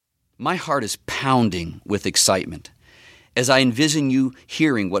My heart is pounding with excitement as I envision you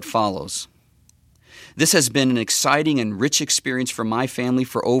hearing what follows. This has been an exciting and rich experience for my family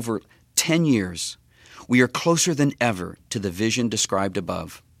for over 10 years. We are closer than ever to the vision described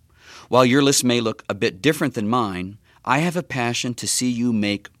above. While your list may look a bit different than mine, I have a passion to see you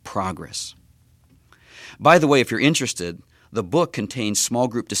make progress. By the way, if you're interested, the book contains small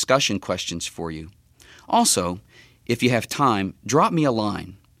group discussion questions for you. Also, if you have time, drop me a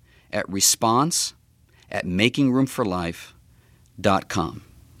line at response@makingroomforlife.com.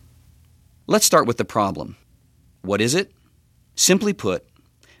 Let's start with the problem. What is it? Simply put,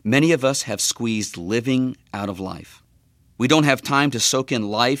 many of us have squeezed living out of life. We don't have time to soak in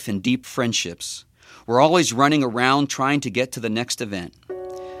life and deep friendships. We're always running around trying to get to the next event.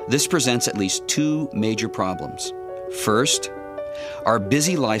 This presents at least two major problems. First, our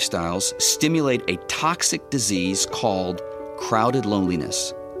busy lifestyles stimulate a toxic disease called crowded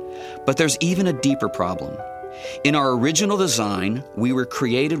loneliness. But there's even a deeper problem. In our original design, we were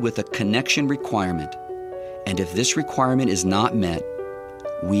created with a connection requirement. And if this requirement is not met,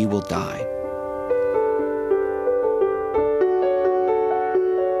 we will die.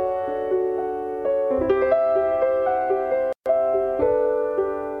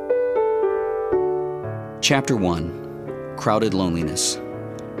 Chapter 1, Crowded Loneliness,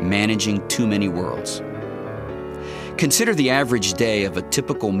 Managing Too Many Worlds. Consider the average day of a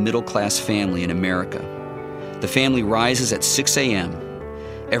typical middle-class family in America. The family rises at 6 a.m.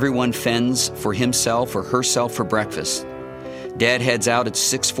 Everyone fends for himself or herself for breakfast. Dad heads out at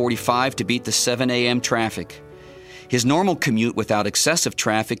 6:45 to beat the 7 a.m. traffic. His normal commute without excessive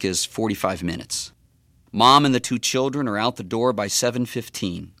traffic is 45 minutes. Mom and the two children are out the door by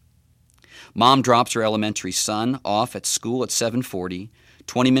 7:15. Mom drops her elementary son off at school at 7:40.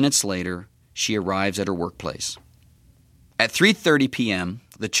 20 minutes later, she arrives at her workplace. At 3:30 p.m.,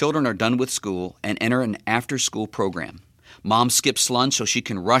 the children are done with school and enter an after-school program. Mom skips lunch so she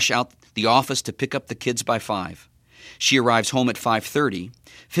can rush out the office to pick up the kids by 5. She arrives home at 5:30.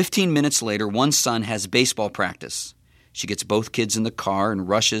 15 minutes later, one son has baseball practice. She gets both kids in the car and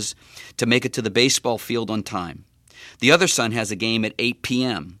rushes to make it to the baseball field on time. The other son has a game at 8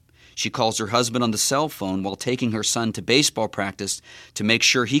 p.m. She calls her husband on the cell phone while taking her son to baseball practice to make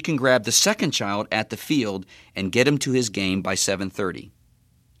sure he can grab the second child at the field and get him to his game by 7:30.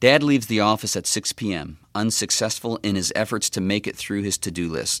 Dad leaves the office at 6 p.m., unsuccessful in his efforts to make it through his to-do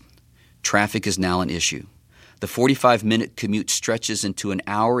list. Traffic is now an issue. The 45-minute commute stretches into an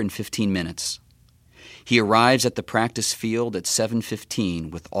hour and 15 minutes. He arrives at the practice field at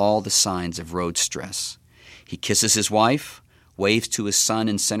 7:15 with all the signs of road stress. He kisses his wife, waves to his son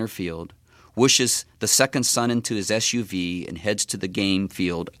in center field, wishes the second son into his SUV, and heads to the game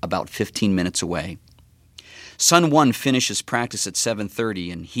field about 15 minutes away. Son 1 finishes practice at 7:30,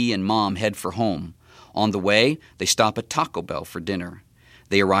 and he and Mom head for home. On the way, they stop at Taco Bell for dinner.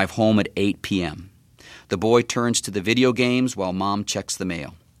 They arrive home at 8 p.m. The boy turns to the video games while Mom checks the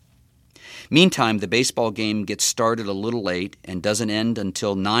mail. Meantime, the baseball game gets started a little late and doesn't end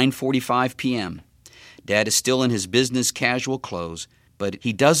until 9:45 p.m. Dad is still in his business casual clothes, but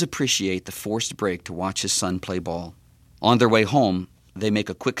he does appreciate the forced break to watch his son play ball. On their way home, they make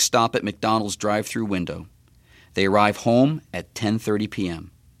a quick stop at McDonald's drive-thru window. They arrive home at 10:30 p.m.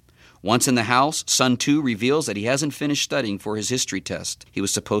 Once in the house, son 2 reveals that he hasn't finished studying for his history test he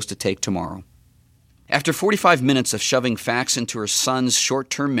was supposed to take tomorrow. After 45 minutes of shoving facts into her son's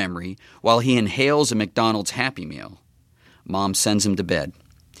short-term memory while he inhales a McDonald's Happy Meal, Mom sends him to bed.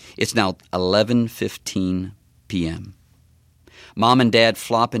 It's now 11:15 p.m. Mom and Dad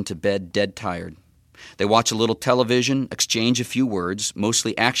flop into bed dead tired. They watch a little television, exchange a few words,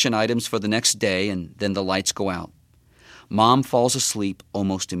 mostly action items for the next day, and then the lights go out. Mom falls asleep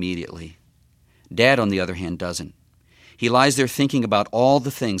almost immediately. Dad, on the other hand, doesn't. He lies there thinking about all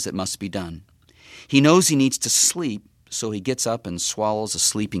the things that must be done. He knows he needs to sleep, so he gets up and swallows a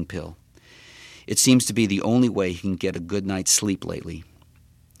sleeping pill. It seems to be the only way he can get a good night's sleep lately.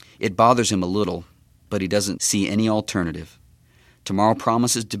 It bothers him a little, but he doesn't see any alternative. Tomorrow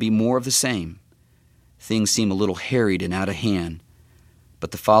promises to be more of the same. Things seem a little harried and out of hand,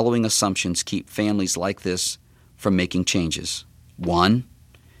 but the following assumptions keep families like this from making changes. 1,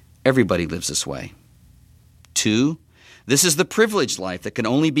 everybody lives this way. 2, this is the privileged life that can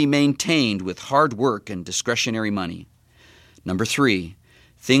only be maintained with hard work and discretionary money. 3,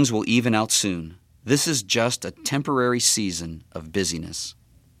 things will even out soon. This is just a temporary season of busyness.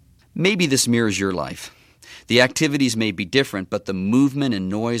 Maybe this mirrors your life. The activities may be different, but the movement and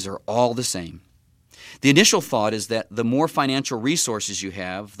noise are all the same. The initial thought is that the more financial resources you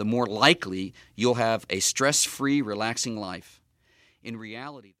have, the more likely you'll have a stress-free, relaxing life. In reality,